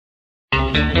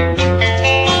From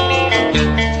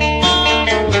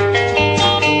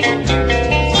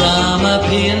a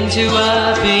pin to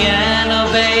a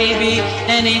piano, baby,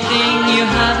 anything you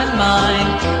have in mind,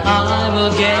 I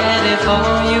will get it for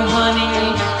you, honey,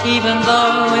 even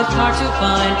though it's hard to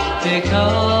find,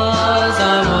 because I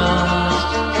want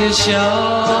to show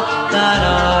that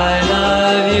I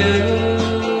love you.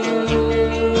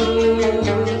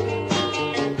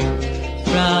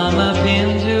 From a pin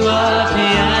to a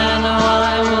piano, I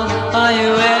will buy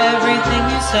you everything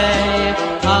you say.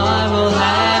 I will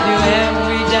have you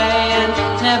every day and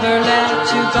never let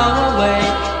you go away,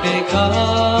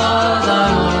 because I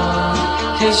want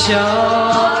to show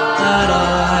that I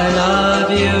love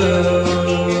you.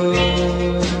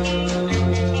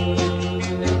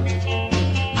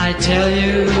 I tell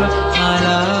you my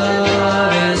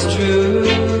love is true,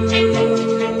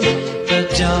 but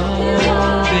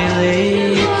don't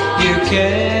believe you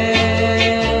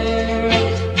care.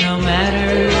 No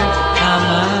matter how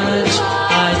much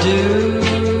I do,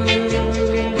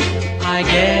 I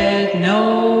get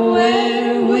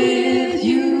nowhere with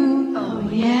you. Oh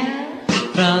yeah.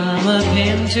 From a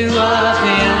pin to a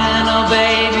piano,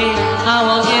 baby, I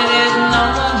will get it, no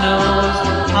one knows.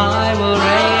 I will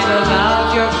rave about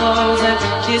your clothes and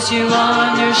kiss you on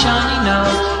your shiny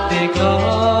nose,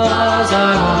 because I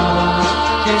want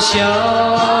to show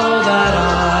that I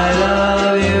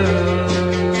love you.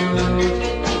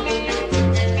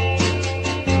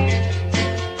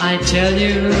 I tell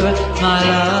you my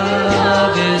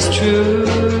love is true,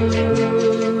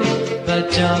 but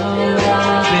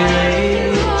don't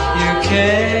believe you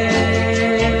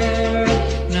care.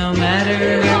 No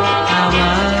matter how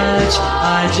much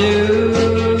I do,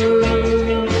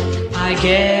 I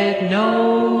get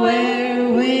nowhere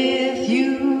with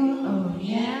you. Oh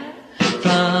yeah.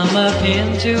 From a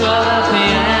pin to a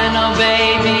piano,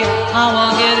 baby, I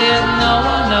will get it, no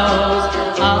one knows.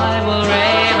 I will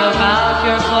rave about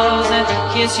your clothes and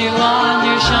kiss you on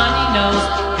your shiny nose,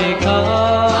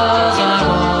 because I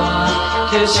want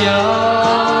to show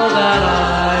that I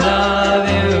love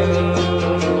you.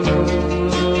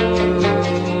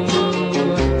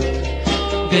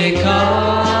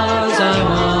 Because I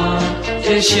want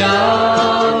to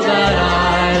show